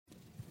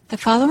The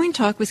following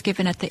talk was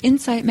given at the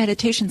Insight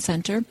Meditation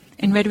Center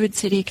in Redwood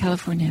City,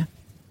 California.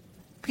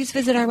 Please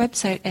visit our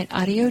website at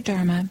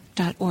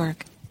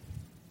audiodharma.org.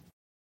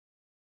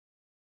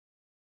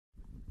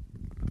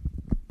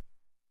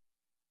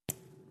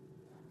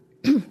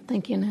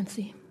 Thank you,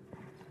 Nancy.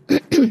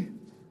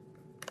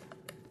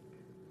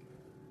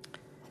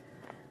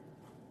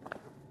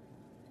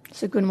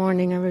 So good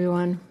morning,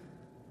 everyone.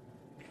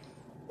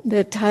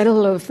 The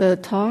title of the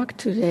talk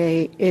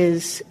today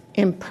is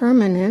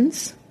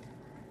Impermanence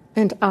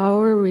and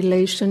Our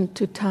Relation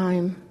to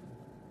Time.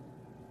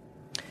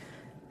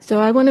 So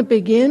I want to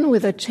begin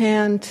with a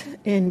chant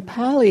in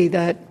Pali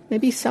that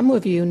maybe some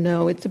of you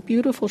know. It's a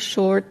beautiful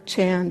short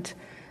chant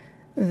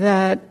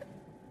that,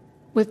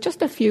 with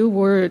just a few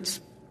words,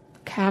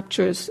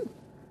 captures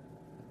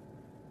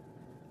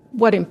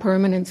what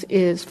impermanence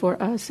is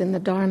for us in the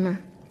Dharma.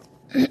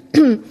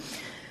 And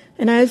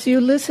as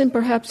you listen,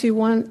 perhaps you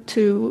want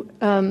to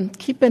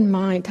keep in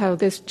mind how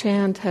this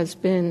chant has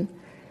been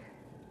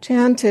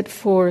chanted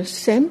for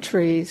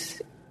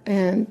centuries,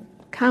 and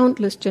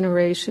countless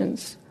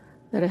generations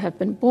that have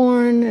been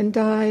born and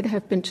died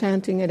have been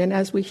chanting it. And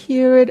as we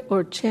hear it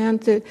or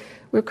chant it,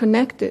 we're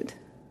connected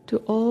to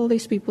all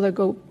these people that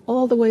go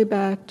all the way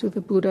back to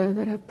the Buddha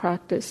that have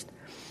practiced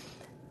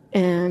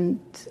and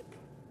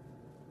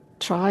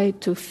try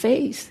to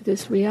face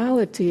this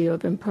reality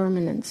of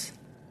impermanence.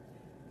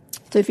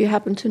 So if you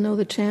happen to know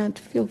the chant,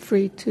 feel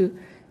free to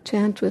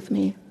chant with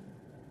me.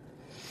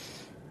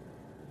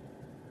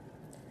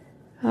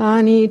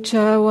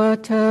 Anicca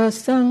vata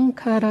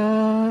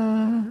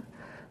sankhara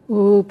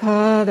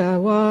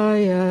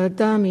upadavaya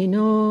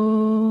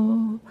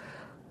dhammino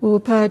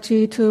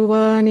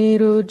upacittuva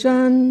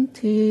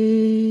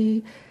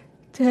niruddhanti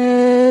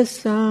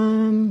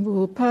tesam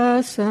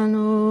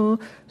upasano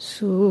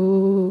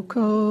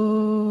sukho.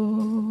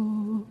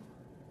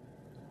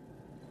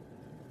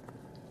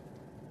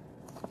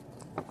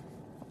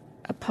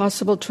 A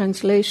possible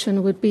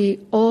translation would be,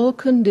 all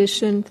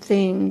conditioned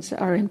things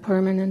are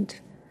impermanent.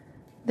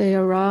 They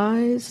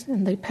arise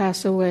and they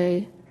pass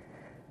away.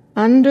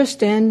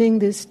 Understanding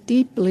this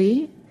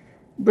deeply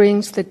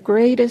brings the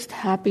greatest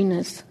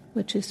happiness,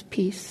 which is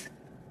peace.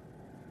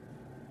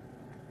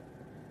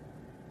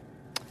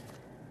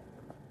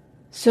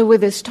 So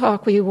with this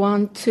talk, we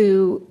want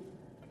to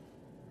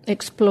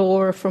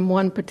explore from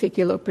one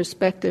particular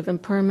perspective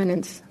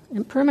impermanence.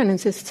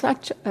 Impermanence is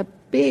such a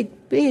big,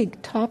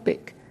 big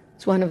topic.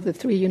 It's one of the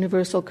three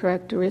universal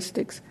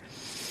characteristics.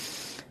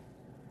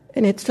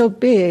 And it's so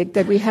big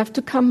that we have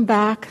to come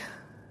back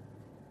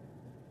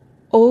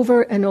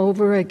over and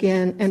over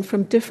again and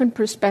from different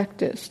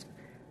perspectives.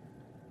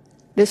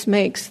 This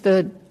makes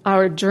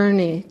our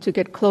journey to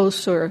get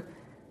closer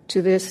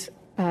to this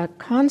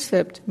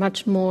concept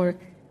much more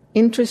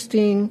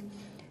interesting,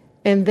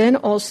 and then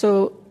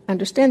also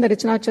understand that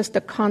it's not just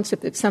a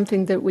concept, it's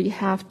something that we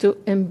have to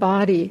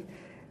embody,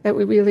 that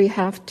we really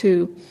have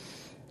to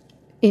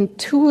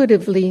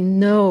intuitively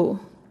know.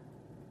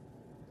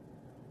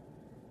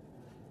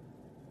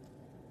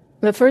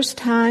 The first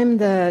time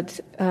that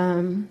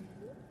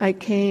I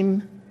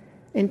came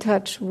in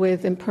touch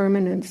with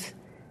impermanence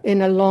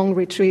in a long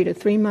retreat, a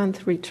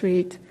 3-month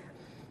retreat,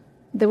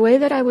 the way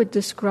that I would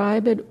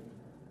describe it,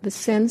 the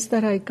sense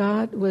that I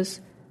got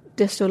was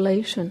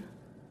desolation.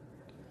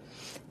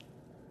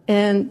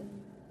 And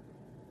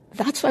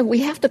that's why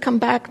we have to come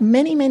back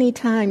many, many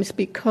times,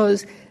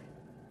 because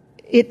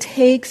it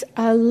takes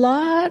a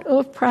lot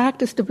of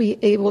practice to be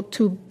able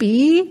to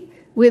be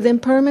with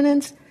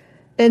impermanence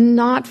and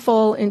not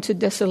fall into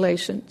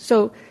desolation.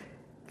 So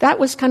that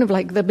was kind of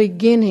like the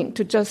beginning,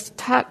 to just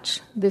touch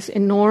this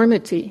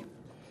enormity.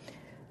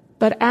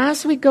 But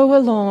as we go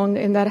along,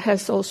 and that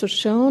has also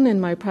shown in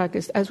my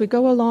practice, as we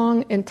go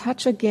along and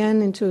touch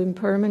again into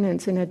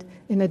impermanence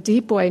in a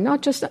deep way,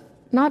 not just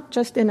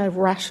in a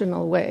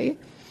rational way,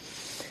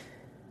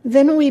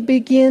 then we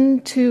begin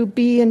to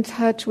be in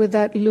touch with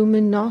that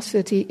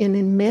luminosity and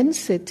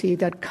immensity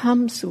that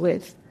comes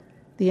with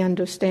the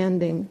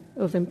understanding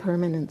of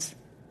impermanence.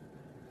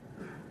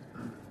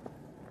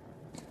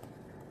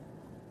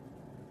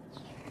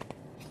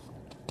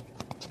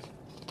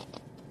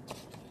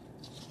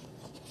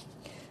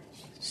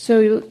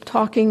 So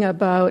talking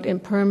about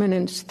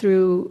impermanence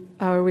through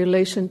our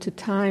relation to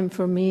time,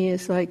 for me,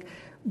 is like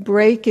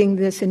breaking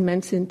this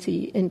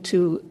immensity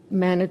into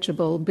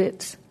manageable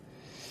bits.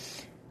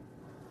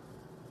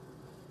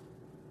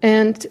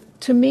 And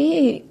to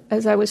me,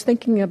 as I was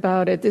thinking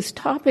about it, this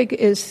topic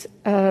is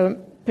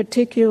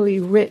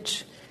particularly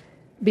rich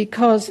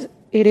because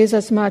it is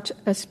as much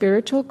a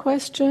spiritual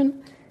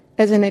question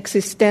as an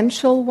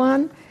existential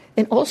one,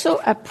 and also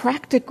a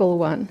practical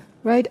one,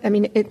 right? I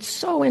mean, it's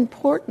so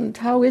important.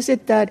 How is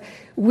it that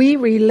we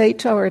relate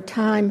to our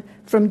time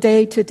from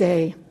day to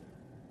day?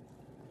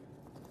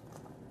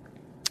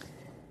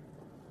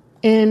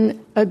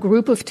 In a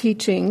group of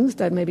teachings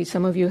that maybe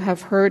some of you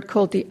have heard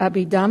called the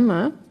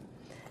Abhidhamma,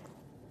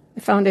 I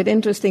found it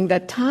interesting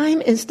that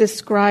time is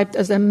described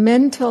as a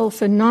mental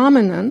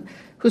phenomenon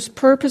whose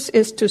purpose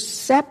is to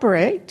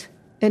separate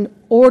and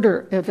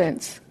order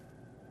events.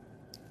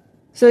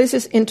 So this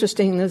is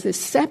interesting. There's this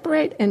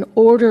separate and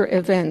order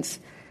events.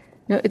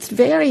 Now, it's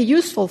very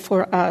useful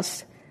for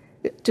us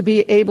to be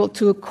able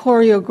to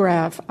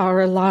choreograph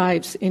our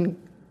lives in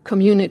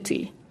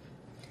community.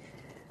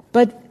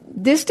 But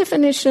this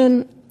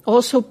definition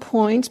also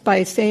points,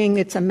 by saying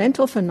it's a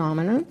mental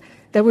phenomenon,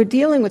 that we're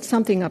dealing with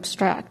something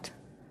abstract.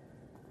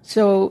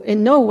 So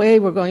in no way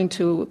we're going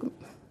to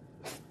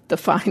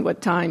define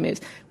what time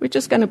is. We're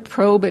just going to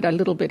probe it a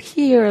little bit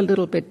here, a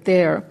little bit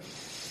there.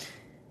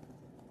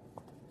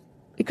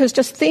 Because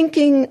just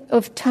thinking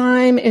of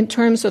time in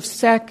terms of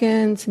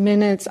seconds,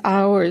 minutes,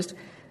 hours,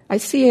 I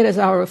see it as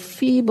our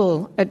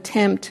feeble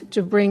attempt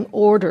to bring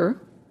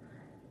order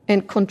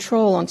and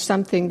control on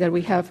something that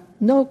we have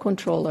no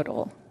control at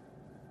all.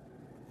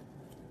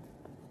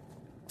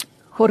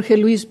 Jorge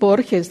Luis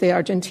Borges, the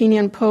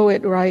Argentinian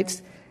poet,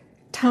 writes,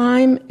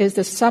 "Time is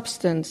the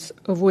substance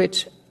of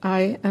which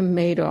I am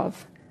made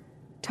of.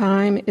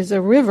 Time is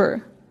a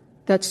river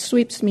that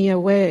sweeps me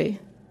away,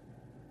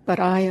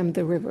 but I am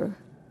the river."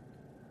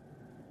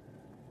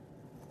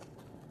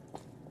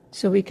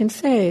 So we can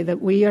say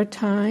that we are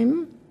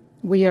time,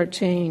 we are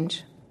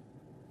change.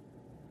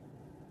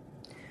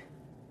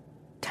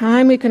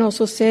 Time, we can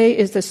also say,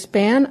 is the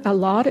span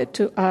allotted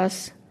to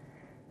us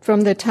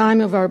from the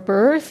time of our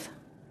birth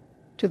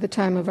to the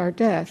time of our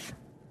death.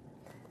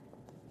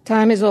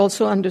 Time is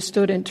also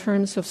understood in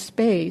terms of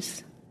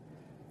space.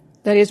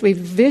 That is, we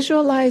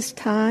visualize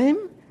time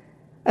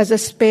as a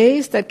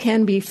space that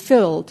can be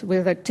filled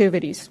with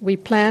activities. We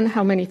plan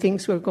how many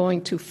things we're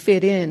going to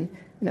fit in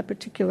a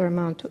particular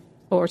amount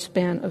or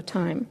span of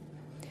time.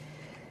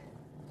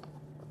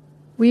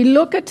 We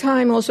look at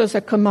time also as a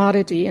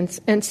commodity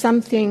and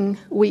something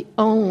we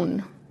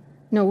own.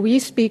 No, we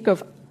speak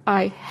of,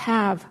 I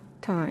have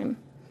time.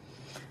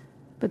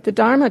 But the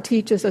Dharma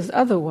teaches us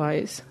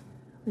otherwise.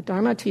 The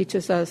Dharma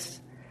teaches us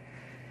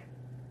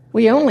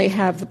we only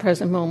have the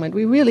present moment.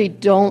 We really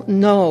don't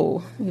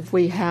know if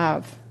we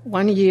have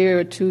 1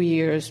 year, 2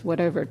 years,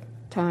 whatever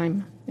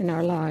time in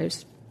our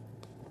lives.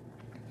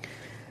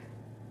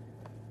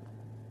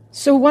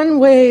 So one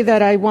way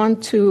that I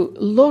want to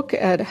look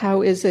at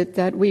how is it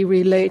that we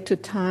relate to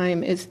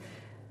time is,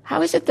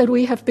 how is it that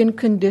we have been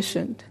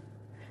conditioned?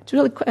 It's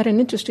really quite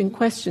an interesting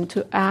question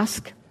to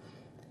ask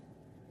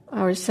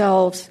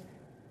ourselves,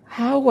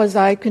 how was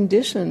I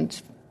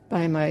conditioned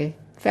by my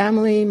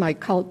family, my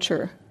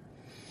culture?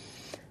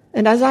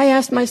 And as I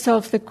asked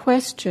myself the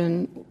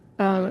question,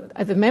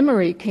 the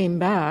memory came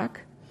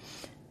back.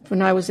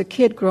 When I was a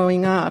kid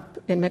growing up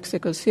in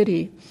Mexico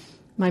City,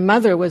 my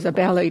mother was a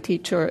ballet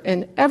teacher,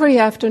 and every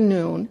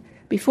afternoon,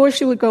 before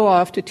she would go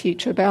off to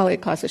teach her ballet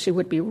classes, she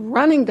would be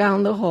running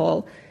down the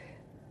hall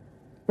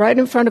right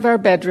in front of our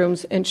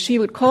bedrooms, and she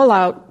would call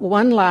out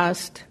one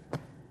last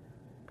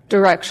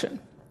direction.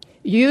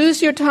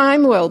 Use your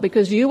time well,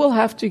 because you will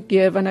have to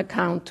give an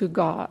account to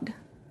God.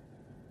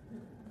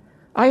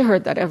 I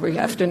heard that every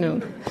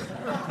afternoon.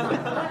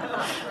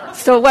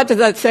 So what does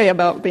that say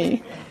about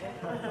me?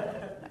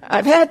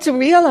 I've had to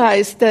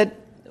realize that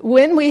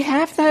when we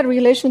have that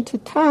relation to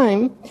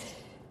time,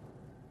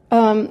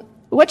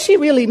 what she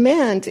really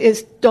meant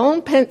is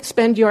don't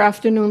spend your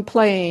afternoon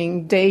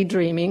playing,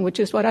 daydreaming, which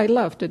is what I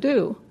love to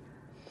do.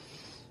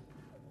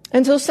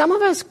 And so some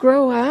of us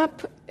grow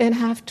up and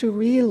have to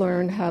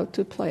relearn how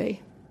to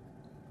play.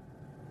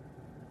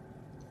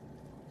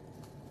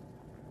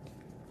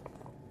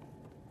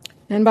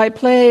 And by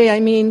play,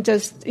 I mean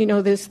just,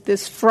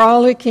 this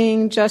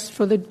frolicking just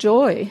for the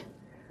joy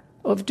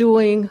of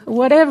doing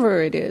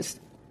whatever it is.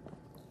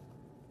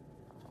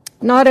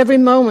 Not every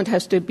moment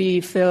has to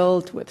be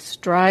filled with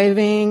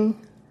striving,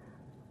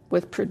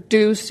 with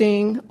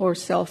producing, or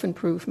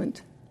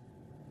self-improvement.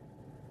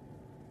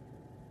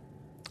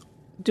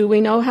 Do we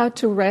know how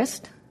to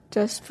rest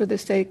just for the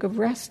sake of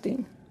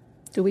resting?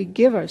 Do we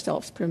give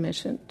ourselves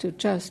permission to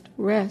just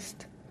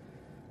rest?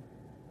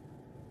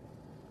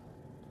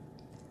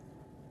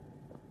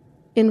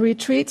 In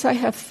retreats, I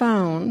have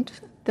found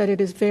that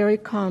it is very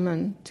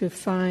common to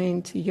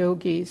find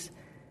yogis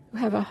who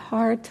have a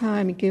hard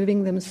time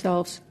giving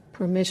themselves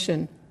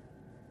permission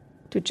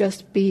to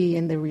just be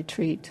in the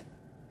retreat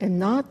and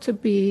not to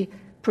be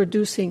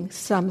producing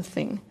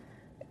something.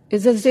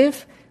 It's as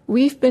if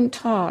we've been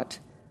taught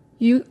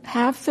you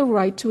have the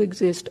right to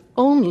exist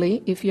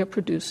only if you're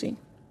producing.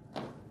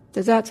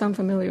 Does that sound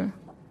familiar?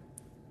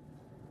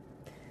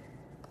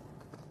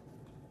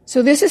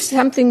 So this is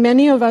something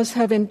many of us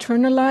have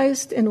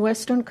internalized in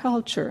Western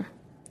culture,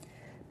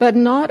 but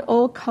not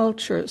all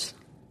cultures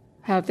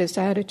have this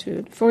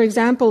attitude. For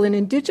example, in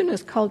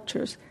indigenous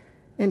cultures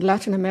in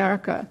Latin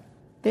America,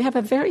 they have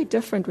a very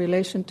different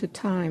relation to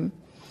time.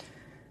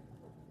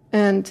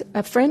 And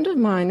a friend of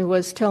mine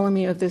was telling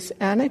me of this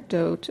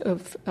anecdote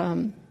of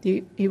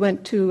he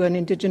went to an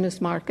indigenous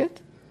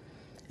market,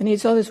 and he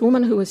saw this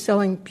woman who was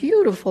selling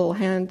beautiful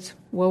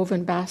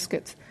hand-woven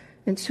baskets.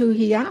 And so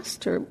he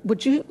asked her,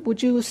 would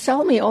you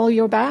sell me all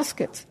your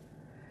baskets?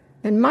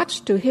 And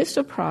much to his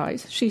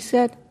surprise, she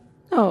said,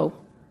 no,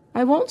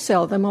 I won't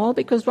sell them all,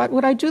 because what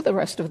would I do the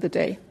rest of the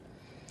day?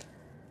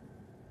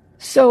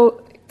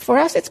 So For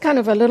us, it's kind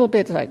of a little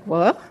bit like,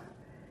 what?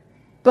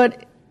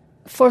 But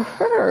for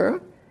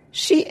her,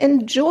 she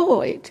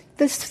enjoyed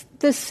this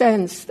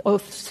sense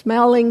of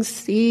smelling,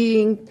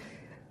 seeing,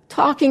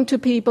 talking to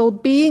people,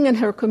 being in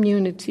her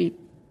community,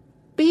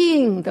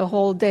 being the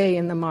whole day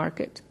in the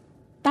market.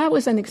 That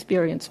was an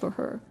experience for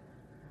her.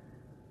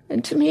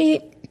 And to me,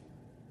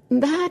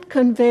 that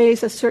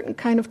conveys a certain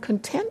kind of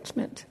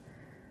contentment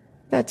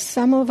that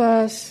some of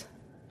us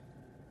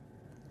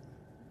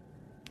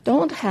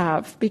don't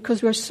have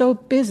because we're so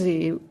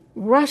busy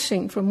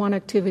rushing from one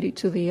activity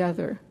to the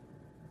other.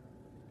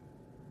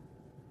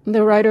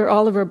 The writer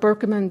Oliver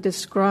Berkman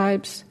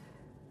describes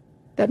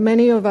that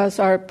many of us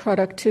are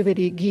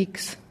productivity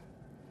geeks,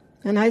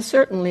 and I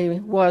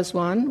certainly was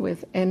one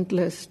with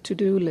endless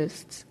to-do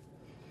lists.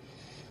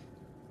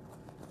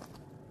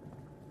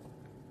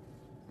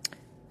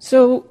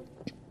 So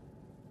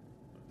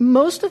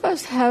most of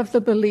us have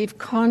the belief,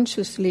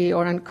 consciously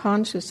or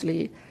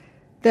unconsciously,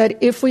 that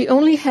if we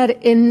only had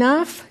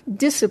enough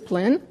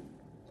discipline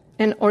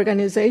and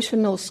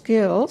organizational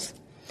skills,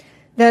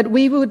 that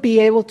we would be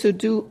able to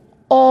do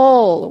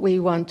all we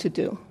want to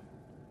do.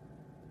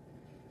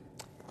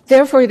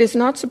 Therefore, it is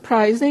not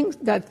surprising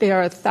that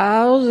there are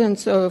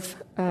thousands of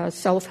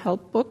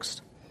self-help books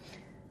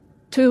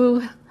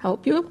to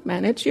help you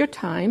manage your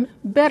time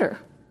better.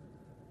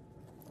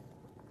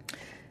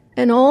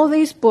 And all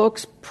these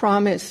books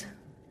promise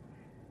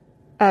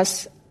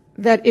us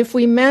that if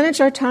we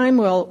manage our time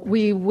well,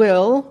 we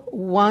will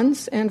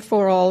once and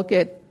for all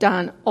get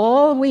done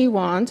all we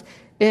want,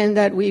 and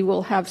that we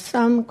will have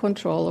some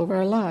control over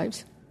our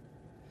lives.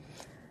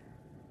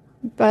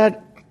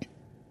 But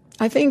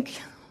I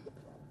think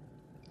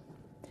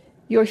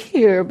you're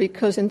here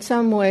because in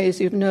some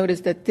ways you've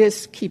noticed that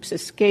this keeps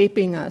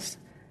escaping us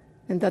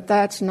and that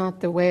that's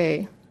not the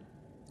way.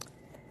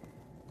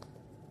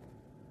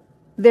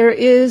 There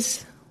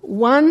is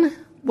one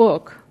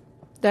book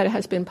that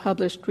has been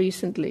published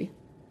recently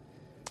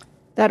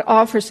that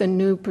offers a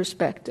new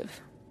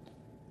perspective.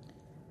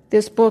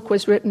 This book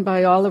was written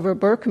by Oliver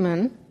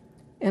Berkman,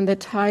 and the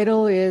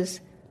title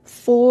is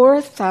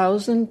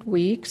 4,000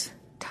 Weeks,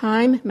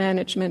 Time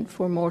Management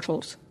for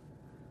Mortals.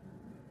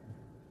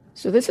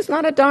 So this is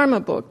not a Dharma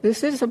book.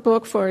 This is a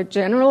book for a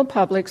general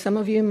public. Some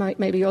of you might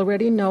maybe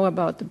already know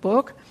about the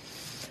book.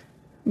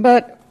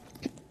 But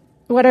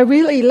what I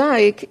really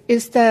like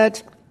is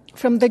that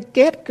from the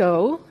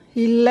get-go,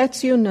 he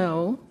lets you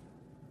know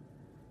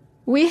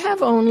we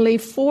have only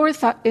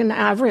in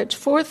average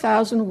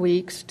 4,000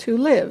 weeks to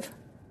live.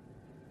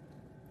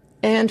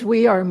 And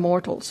we are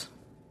mortals.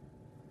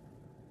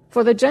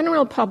 For the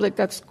general public,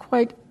 that's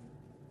quite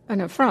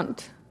an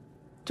affront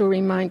to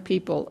remind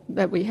people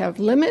that we have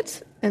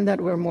limits and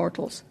that we're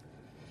mortals.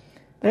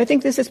 But I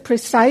think this is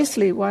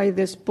precisely why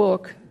this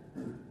book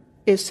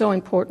is so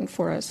important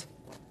for us.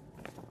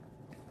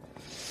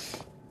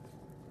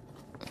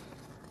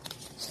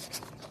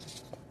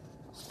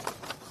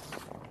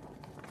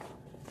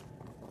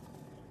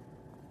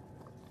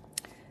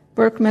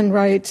 Berkman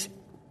writes,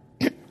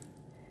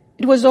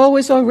 "It was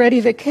always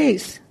already the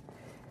case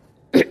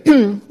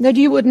that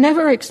you would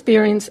never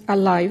experience a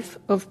life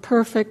of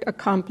perfect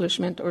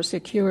accomplishment or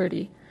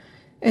security,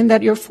 and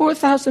that your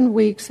 4,000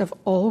 weeks have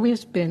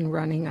always been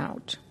running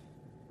out."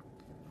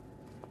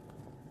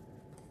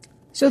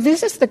 So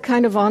this is the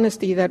kind of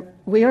honesty that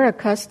we are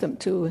accustomed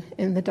to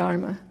in the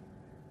Dharma,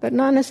 but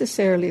not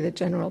necessarily the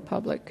general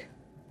public.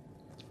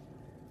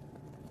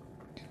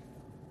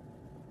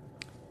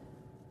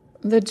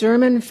 The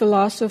German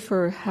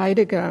philosopher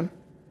Heidegger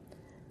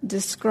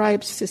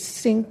describes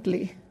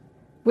succinctly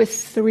with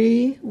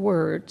 3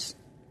 words.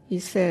 He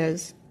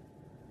says,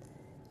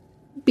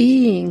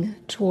 being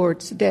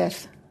towards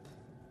death,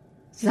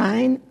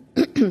 sein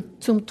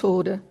zum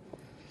Tode.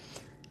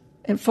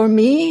 And for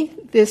me,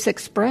 this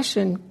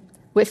expression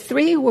with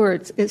 3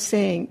 words is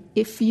saying,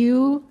 if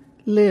you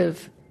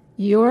live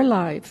your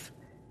life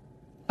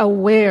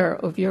aware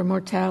of your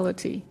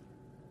mortality,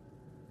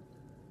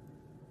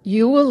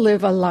 you will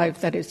live a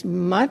life that is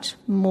much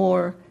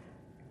more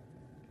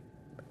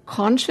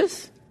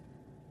conscious,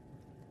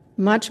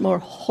 much more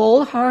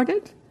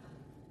wholehearted,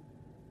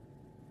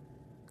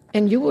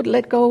 and you would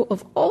let go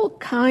of all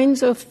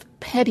kinds of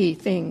petty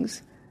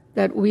things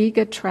that we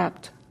get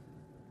trapped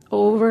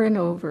over and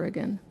over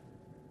again.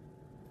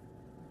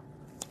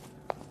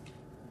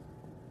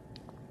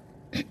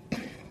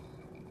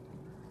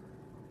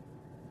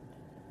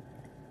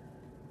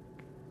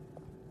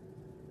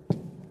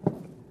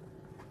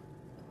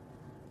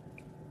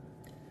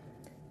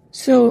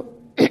 So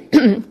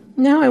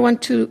now I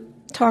want to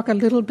talk a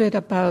little bit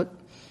about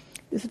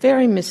this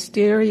very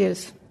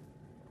mysterious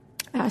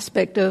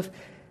aspect of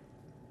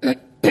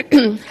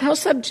how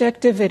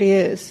subjective it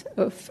is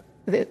of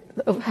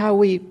how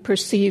we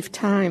perceive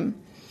time.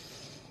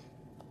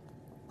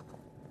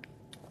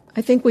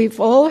 I think we've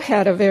all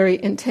had a very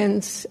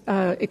intense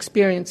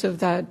experience of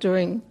that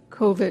during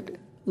COVID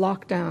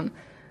lockdown,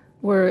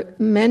 where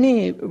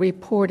many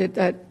reported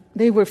that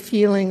they were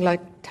feeling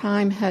like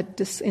time had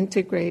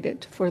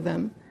disintegrated for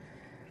them.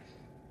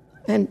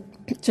 And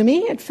to me,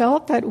 it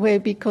felt that way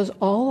because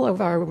all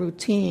of our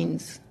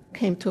routines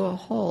came to a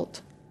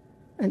halt.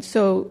 And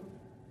so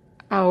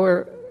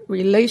our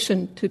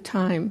relation to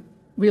time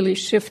really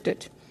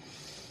shifted.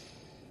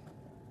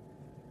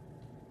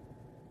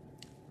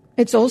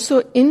 It's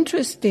also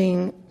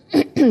interesting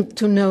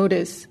to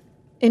notice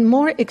in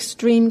more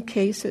extreme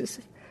cases,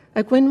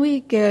 like when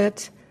we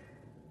get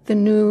the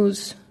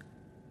news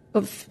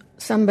of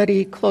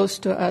somebody close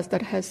to us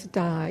that has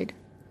died,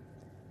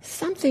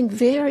 something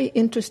very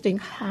interesting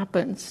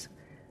happens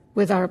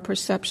with our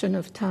perception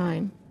of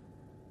time.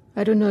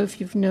 I don't know if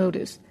you've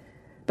noticed.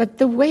 But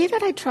the way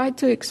that I tried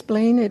to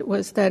explain it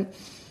was that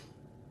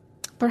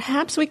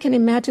perhaps we can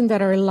imagine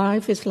that our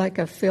life is like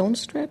a film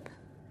strip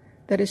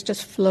that is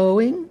just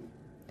flowing.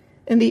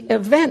 And the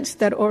events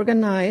that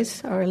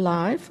organize our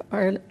life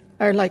are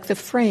like the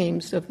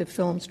frames of the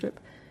film strip.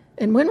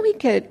 And when we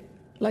get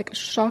like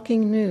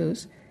shocking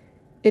news,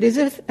 it is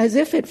as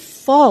if it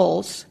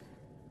falls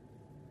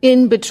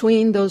in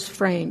between those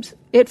frames.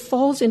 It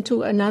falls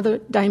into another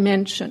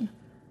dimension.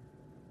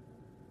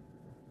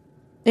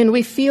 And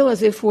we feel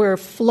as if we're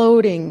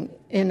floating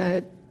in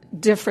a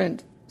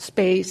different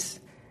space.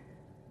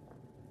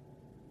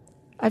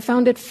 I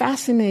found it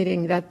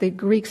fascinating that the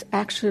Greeks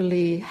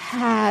actually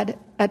had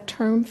a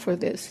term for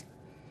this.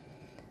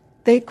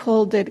 They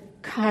called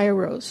it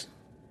kairos.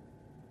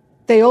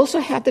 They also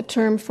had the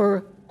term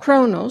for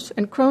chronos,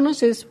 and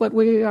chronos is what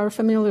we are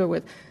familiar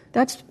with.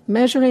 That's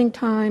measuring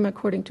time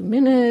according to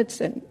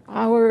minutes and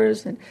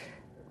hours and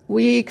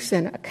weeks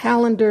and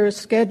calendars,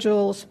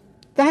 schedules.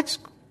 That's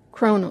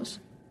chronos.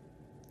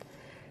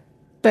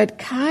 But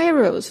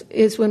kairos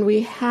is when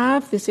we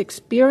have these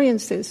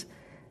experiences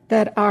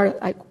that are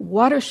like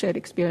watershed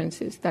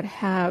experiences that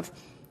have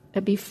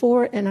a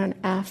before and an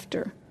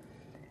after.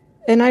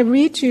 And I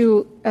read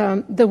you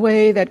the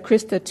way that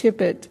Krista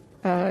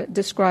Tippett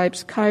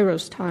describes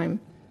kairos time.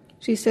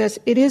 She says,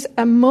 it is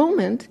a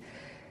moment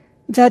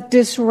that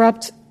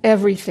disrupts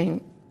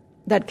everything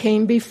that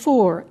came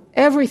before,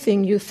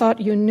 everything you thought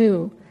you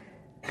knew.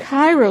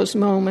 Kairos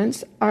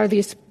moments are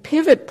these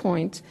pivot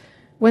points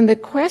when the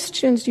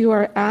questions you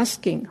are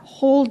asking,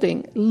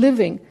 holding,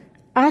 living,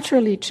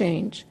 utterly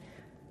change.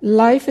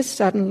 Life is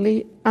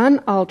suddenly,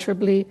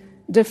 unalterably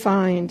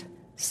defined,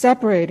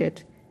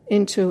 separated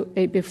into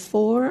a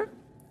before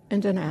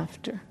and an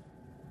after.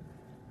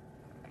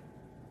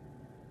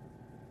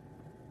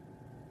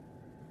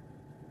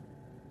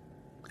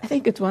 I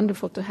think it's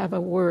wonderful to have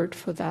a word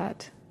for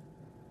that.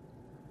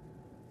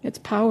 It's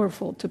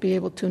powerful to be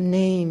able to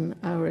name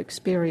our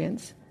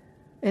experience.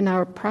 In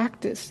our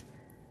practice,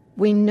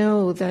 we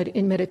know that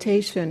in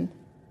meditation,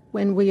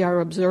 when we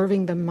are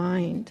observing the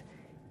mind,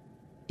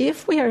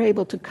 if we are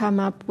able to come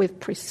up with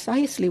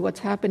precisely what's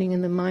happening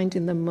in the mind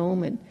in the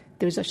moment,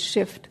 there's a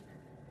shift.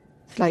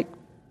 It's like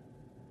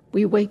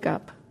we wake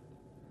up.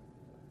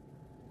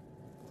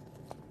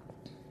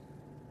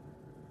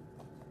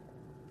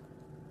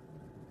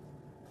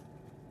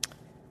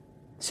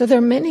 So there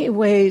are many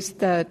ways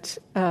that,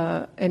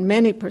 and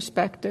many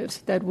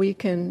perspectives that we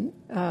can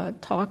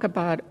talk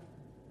about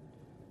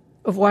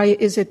of why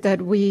is it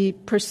that we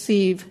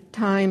perceive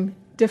time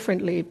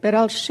differently. But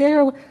I'll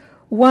share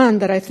one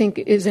that I think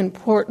is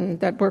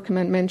important that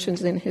Berkman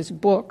mentions in his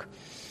book.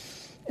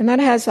 And that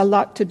has a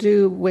lot to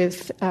do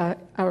with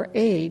our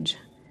age.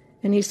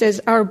 And he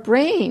says, our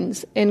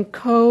brains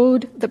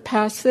encode the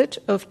passage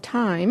of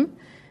time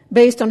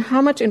based on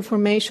how much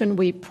information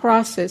we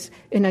process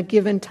in a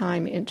given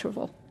time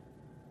interval.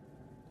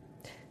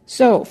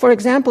 So, for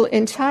example,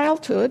 in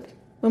childhood,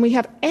 when we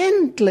have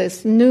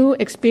endless new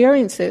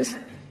experiences,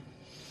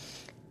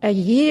 a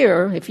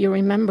year, if you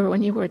remember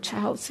when you were a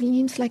child,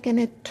 seems like an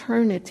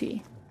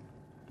eternity.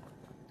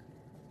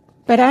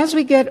 But as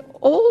we get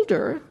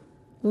older,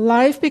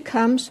 life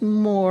becomes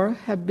more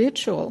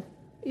habitual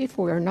if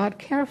we're not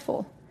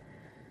careful.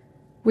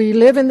 We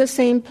live in the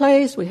same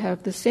place, we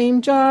have the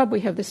same job, we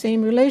have the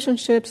same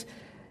relationships,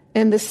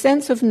 and the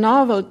sense of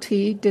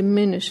novelty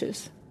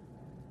diminishes.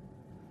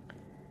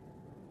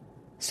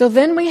 So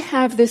then we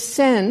have this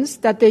sense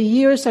that the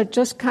years are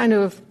just kind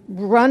of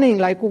running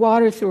like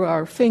water through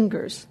our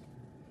fingers.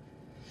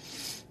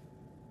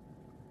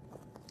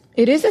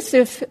 It is as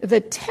if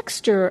the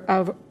texture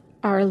of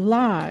our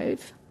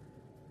life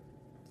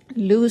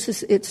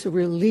loses its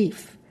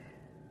relief,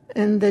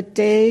 and the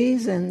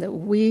days and the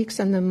weeks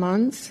and the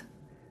months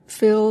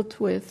filled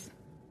with,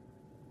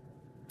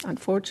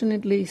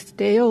 unfortunately,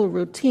 stale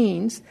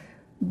routines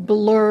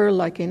blur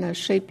like in a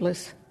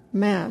shapeless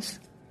mass.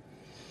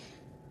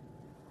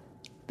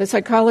 The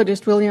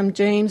psychologist William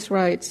James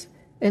writes,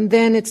 and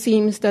then it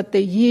seems that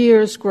the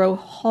years grow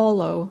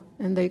hollow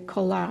and they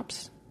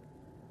collapse.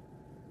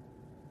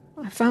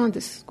 I found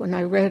this when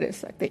I read it,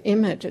 it's like the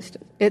image,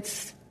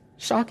 it's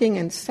shocking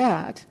and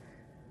sad.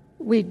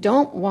 We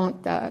don't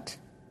want that.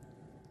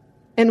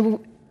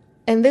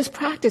 And this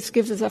practice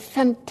gives us a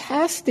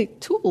fantastic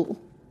tool,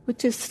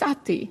 which is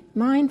sati,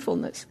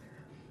 mindfulness,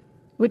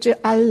 which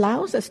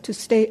allows us to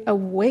stay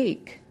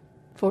awake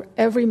for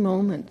every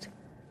moment.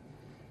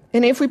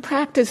 And if we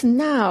practice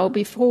now,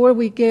 before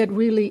we get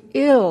really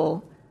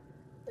ill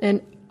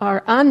and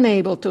are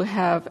unable to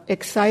have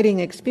exciting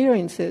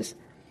experiences,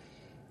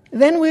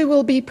 then we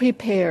will be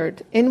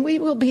prepared and we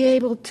will be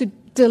able to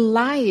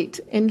delight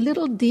in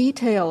little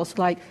details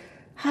like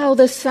how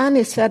the sun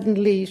is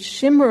suddenly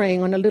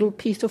shimmering on a little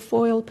piece of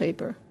foil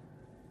paper.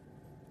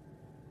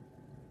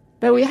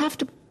 But we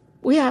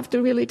have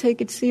to really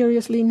take it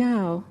seriously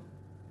now.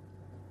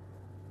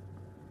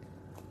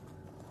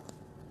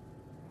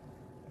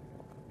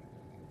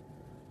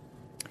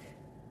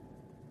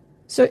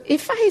 So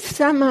if I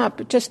sum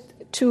up just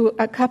to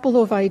a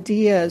couple of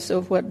ideas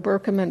of what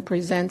Berkman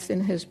presents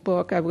in his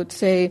book, I would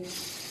say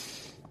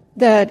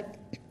that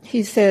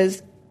he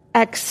says,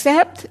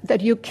 accept that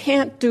you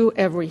can't do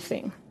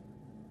everything.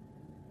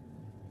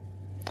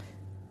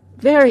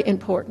 Very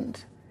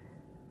important.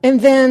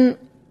 And then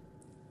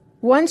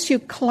once you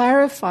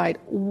clarified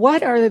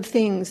what are the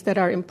things that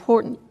are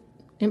important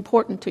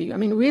to you, I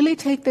mean, really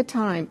take the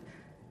time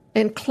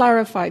and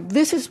clarify,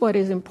 this is what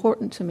is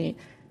important to me.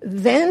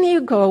 Then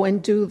you go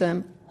and do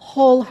them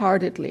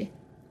wholeheartedly.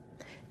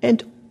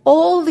 And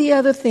all the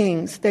other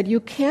things that you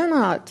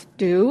cannot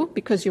do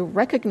because you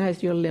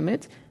recognize your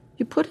limits,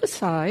 you put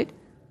aside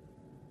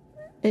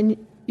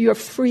and you're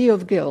free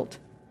of guilt.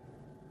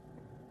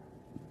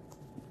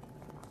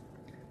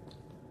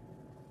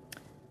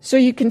 So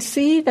you can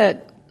see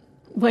that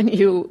when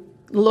you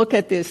look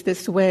at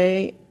this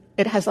way,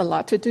 it has a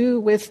lot to do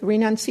with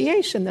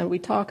renunciation that we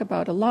talk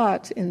about a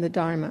lot in the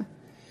Dharma.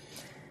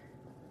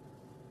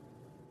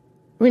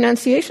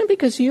 Renunciation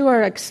because you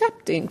are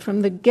accepting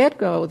from the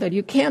get-go that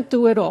you can't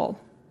do it all.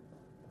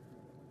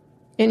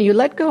 And you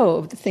let go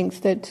of the things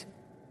that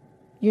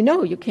you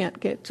know you can't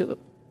get to.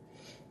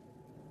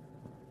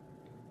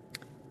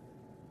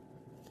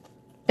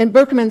 And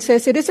Berkman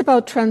says it is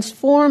about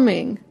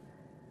transforming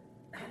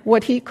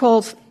what he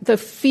calls the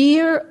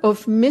fear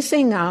of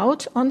missing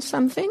out on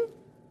something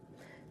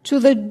to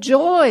the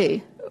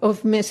joy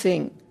of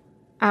missing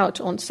out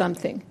on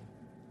something.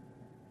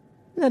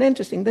 Isn't that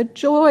interesting? The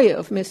joy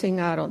of missing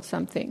out on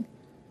something.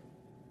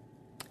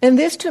 And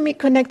this, to me,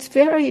 connects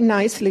very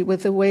nicely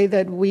with the way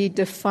that we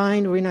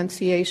define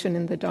renunciation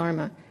in the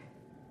Dharma.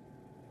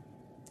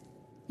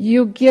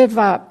 You give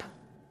up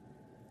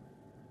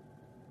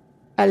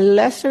a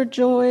lesser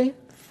joy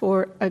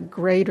for a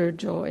greater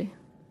joy.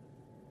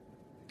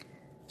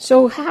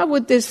 So how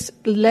would this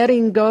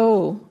letting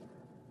go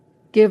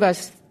give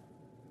us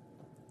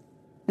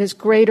this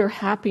greater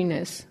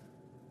happiness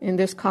in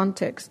this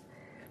context?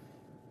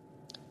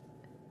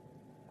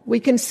 We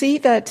can see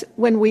that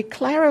when we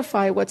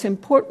clarify what's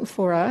important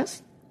for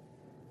us,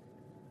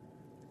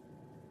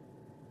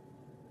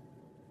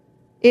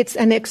 it's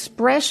an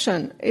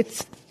expression.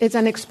 It's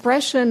an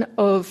expression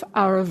of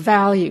our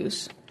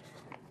values.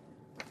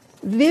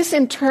 This,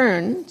 in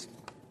turn,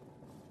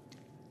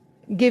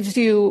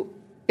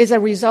 is a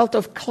result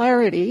of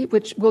clarity,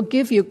 which will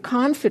give you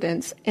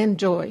confidence and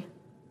joy.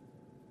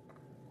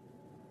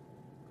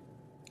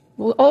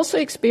 We'll also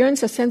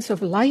experience a sense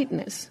of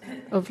lightness,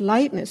 of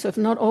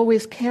not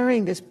always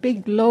carrying this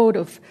big load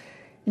of,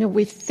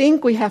 we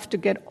think we have to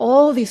get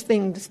all these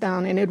things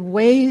down, and it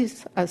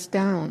weighs us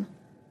down.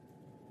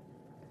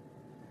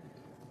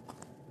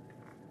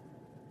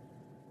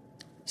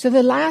 So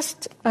the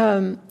last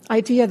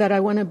idea that I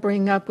want to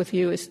bring up with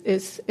you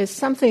is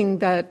something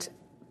that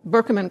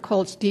Berkman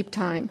calls deep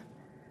time.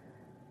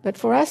 But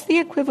for us, the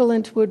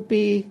equivalent would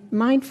be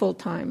mindful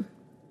time.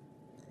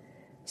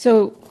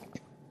 So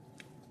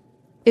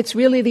it's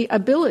really the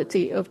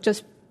ability of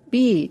just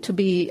to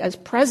be as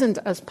present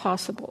as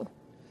possible.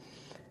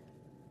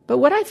 But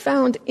what I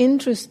found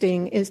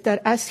interesting is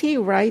that as he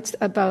writes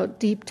about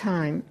deep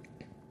time,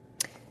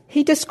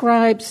 he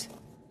describes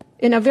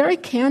in a very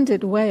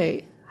candid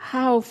way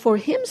how for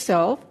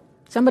himself,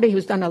 somebody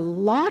who's done a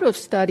lot of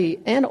study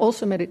and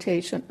also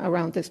meditation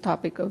around this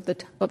topic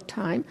of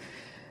time,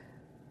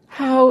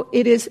 how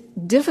it is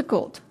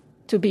difficult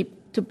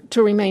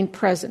to remain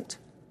present.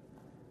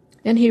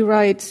 And he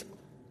writes,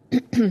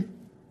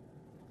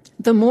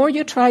 the more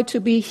you try to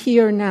be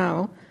here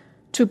now,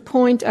 to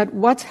point at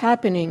what's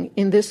happening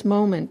in this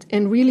moment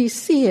and really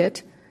see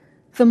it,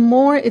 the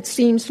more it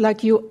seems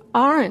like you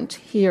aren't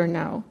here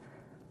now.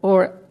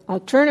 Or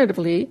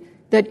alternatively,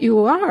 that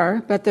you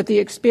are, but that the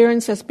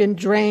experience has been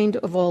drained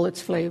of all its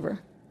flavor.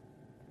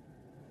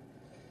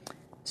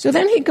 So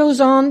then he goes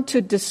on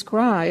to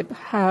describe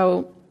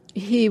how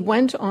he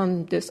went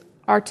on this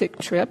Arctic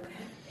trip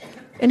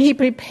and he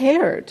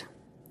prepared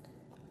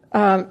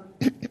a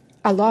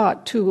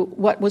lot to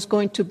what was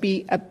going to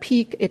be a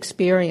peak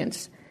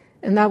experience,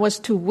 and that was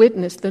to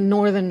witness the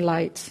northern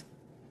lights.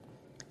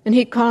 And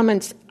he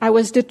comments, I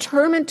was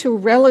determined to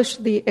relish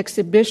the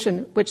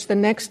exhibition, which the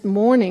next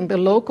morning the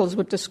locals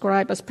would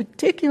describe as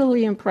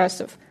particularly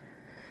impressive.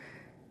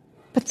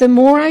 But the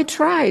more I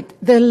tried,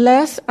 the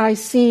less I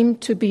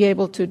seemed to be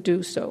able to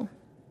do so.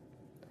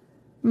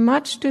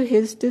 Much to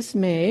his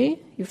dismay,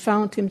 he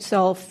found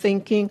himself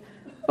thinking,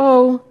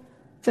 oh,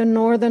 the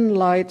northern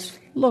lights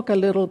look a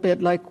little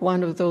bit like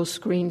one of those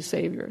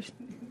screensavers.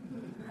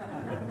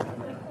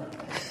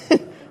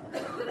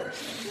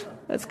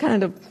 That's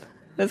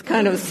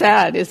kind of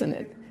sad, isn't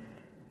it?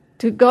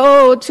 To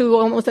go to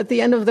almost at the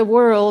end of the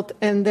world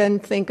and then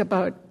think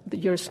about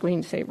your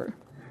screensaver.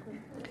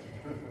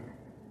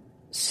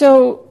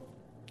 So,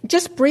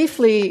 just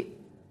briefly,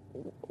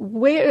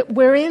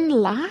 wherein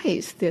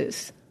lies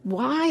this?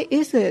 Why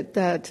is it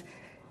that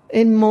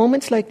in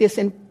moments like this,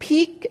 in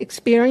peak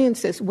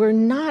experiences, we're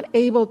not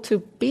able to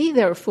be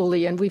there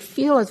fully, and we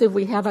feel as if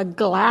we have a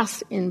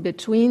glass in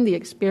between the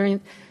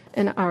experience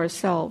and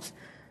ourselves?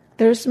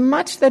 There's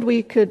much that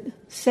we could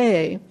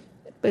say,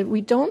 but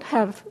we don't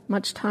have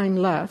much time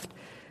left.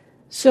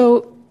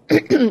 So,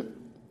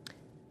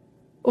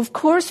 of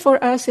course,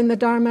 for us in the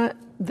Dharma,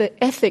 the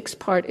ethics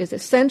part is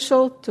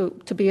essential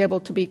to be able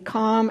to be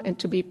calm and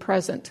to be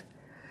present.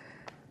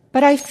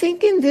 But I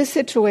think in this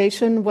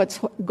situation, what's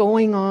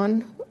going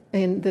on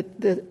in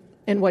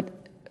what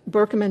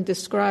Berkman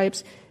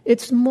describes,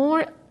 it's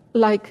more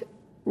like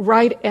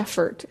right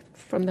effort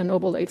from the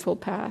Noble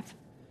Eightfold Path.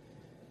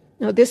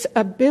 Now, this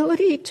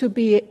ability to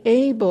be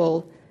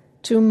able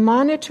to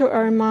monitor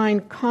our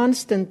mind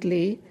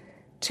constantly,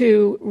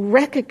 to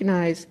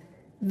recognize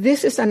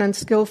this is an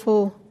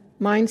unskillful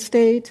mind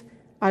state,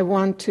 I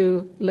want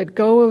to let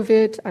go of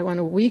it, I want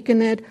to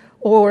weaken it,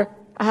 or,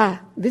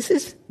 this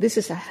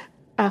is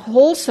a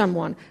wholesome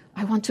one,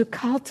 I want to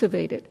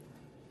cultivate it.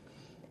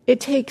 It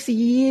takes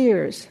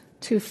years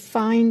to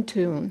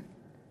fine-tune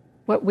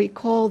what we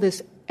call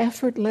this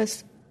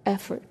effortless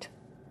effort.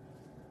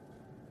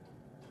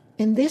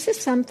 And this is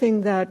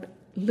something that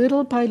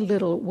little by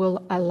little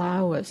will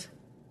allow us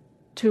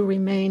to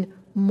remain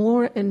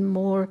more and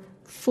more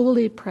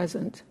fully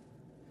present.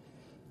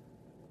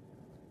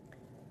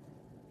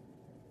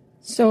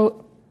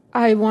 So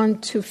I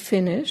want to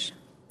finish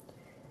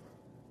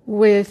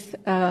with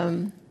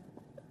a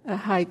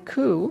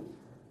haiku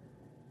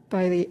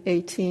by the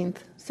 18th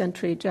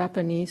century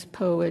Japanese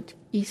poet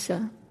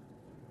Issa.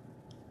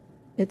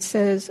 It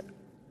says,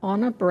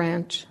 "On a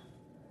branch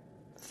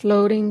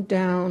floating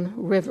down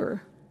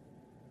river,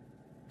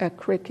 a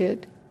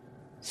cricket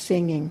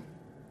singing."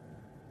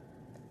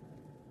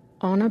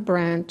 On a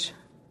branch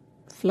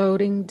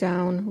floating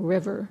down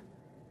river,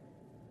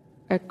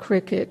 a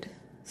cricket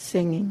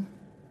singing.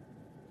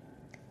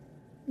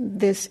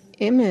 This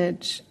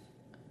image,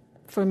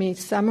 for me,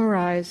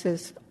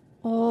 summarizes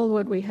all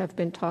what we have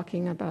been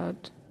talking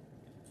about.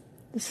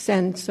 The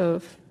sense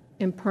of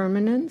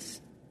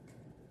impermanence,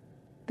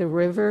 the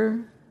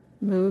river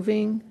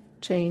moving,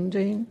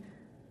 changing,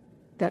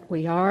 that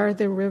we are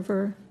the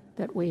river,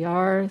 that we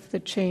are the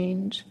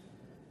change.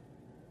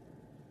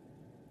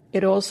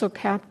 It also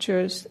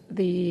captures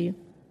the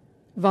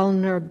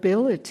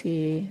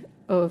vulnerability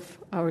of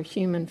our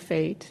human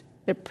fate,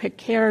 the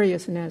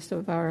precariousness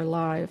of our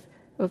life,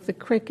 of the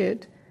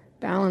cricket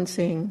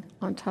balancing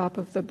on top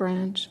of the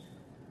branch.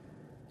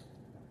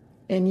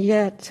 And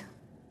yet,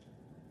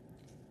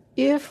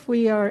 if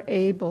we are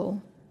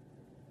able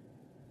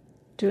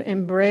to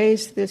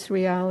embrace this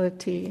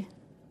reality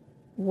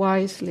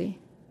wisely,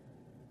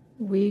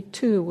 we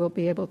too will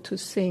be able to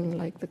sing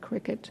like the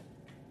cricket.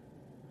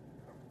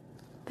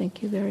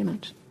 Thank you very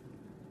much.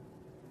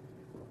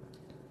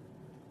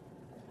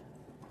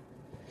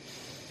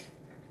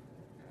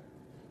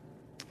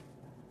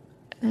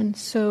 And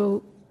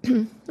so,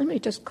 let me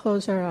just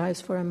close our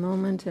eyes for a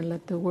moment and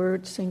let the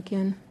words sink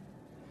in.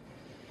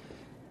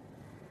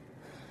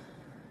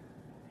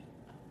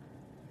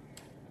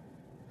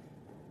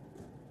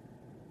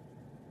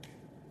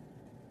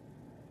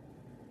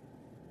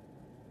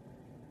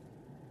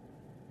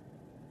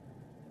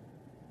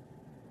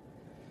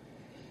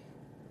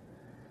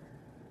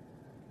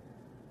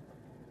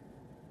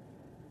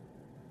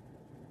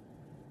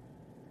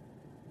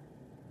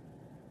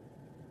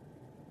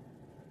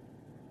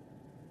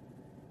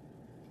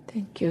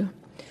 Thank you.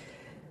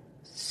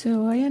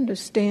 So I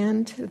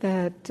understand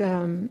that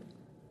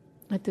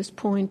at this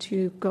point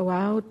you go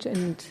out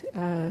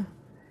and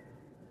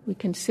we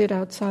can sit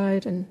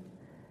outside and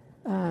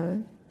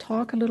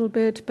talk a little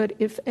bit, but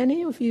if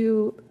any of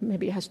you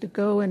maybe has to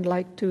go and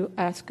like to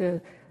ask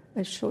a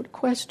short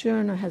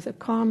question or has a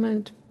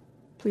comment,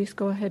 please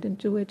go ahead and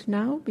do it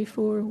now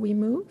before we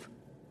move.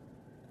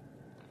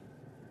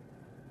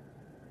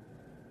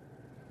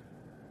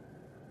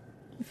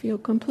 You feel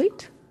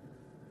complete?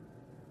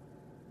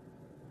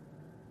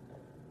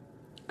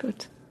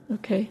 Good.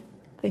 Okay.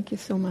 Thank you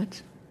so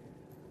much.